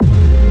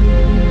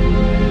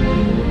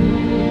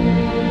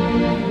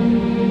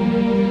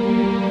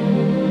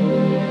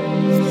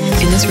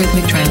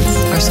rhythmic trance,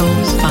 our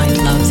souls find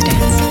love's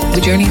dance.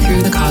 We journey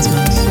through the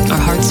cosmos, our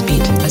hearts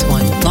beat as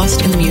one.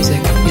 Lost in the music,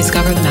 we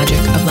discover the magic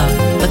of love.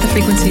 Let the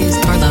frequencies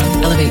of our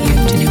love elevate you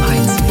to new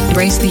heights.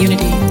 Embrace the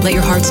unity, let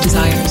your heart's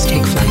desires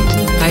take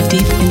flight. Dive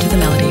deep into the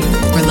melody,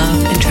 where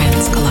love and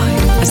trance collide.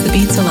 As the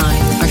beats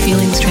align, our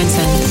feelings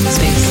transcend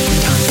space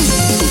and time.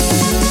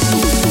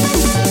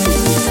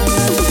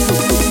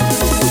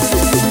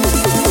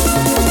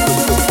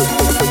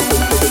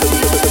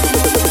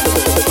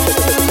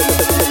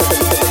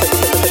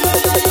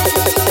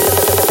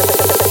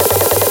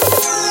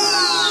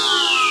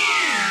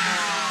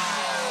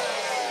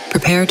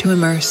 Prepare to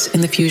immerse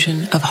in the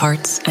fusion of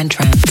hearts and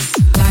trance.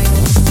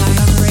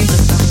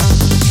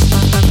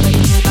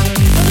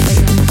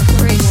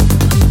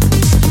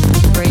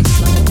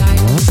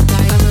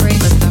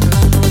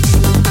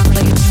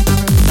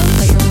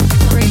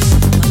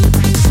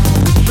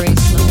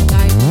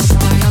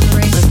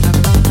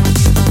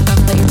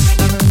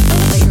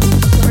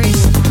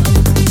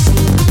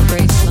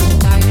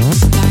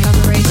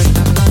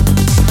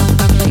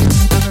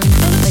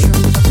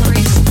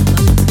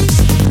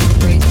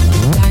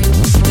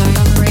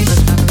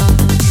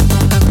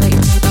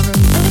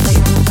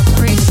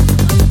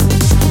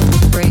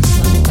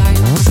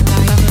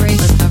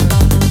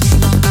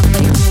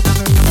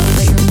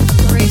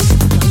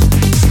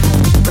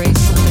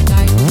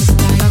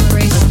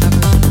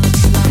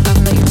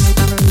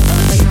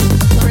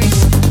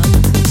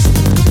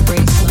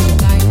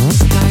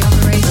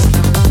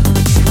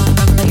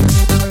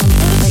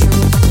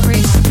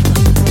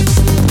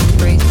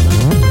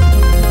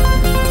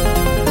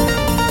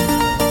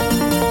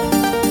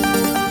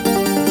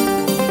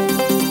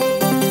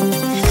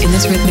 In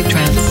this rhythmic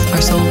trance,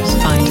 our souls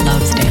find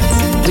love's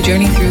dance. We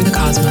journey through the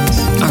cosmos,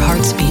 our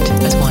hearts beat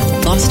as one.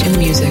 Lost in the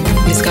music,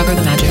 we discover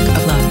the magic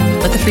of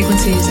love. Let the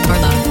frequencies of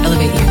our love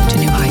elevate you to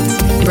new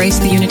heights. Embrace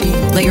the unity,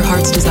 let your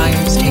heart's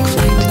desires take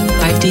flight.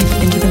 Dive deep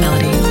into the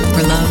melody,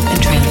 where love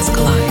and trance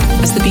collide.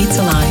 As the beats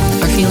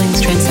align, our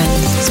feelings transcend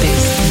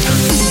space and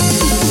time.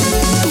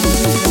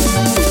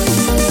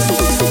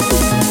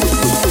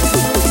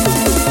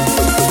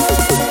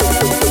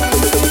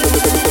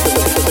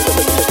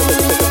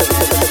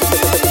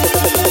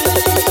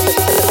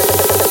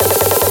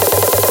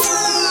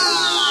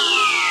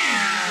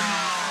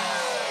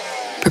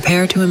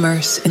 Prepare to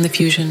immerse in the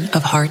fusion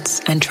of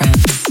hearts and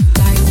trance.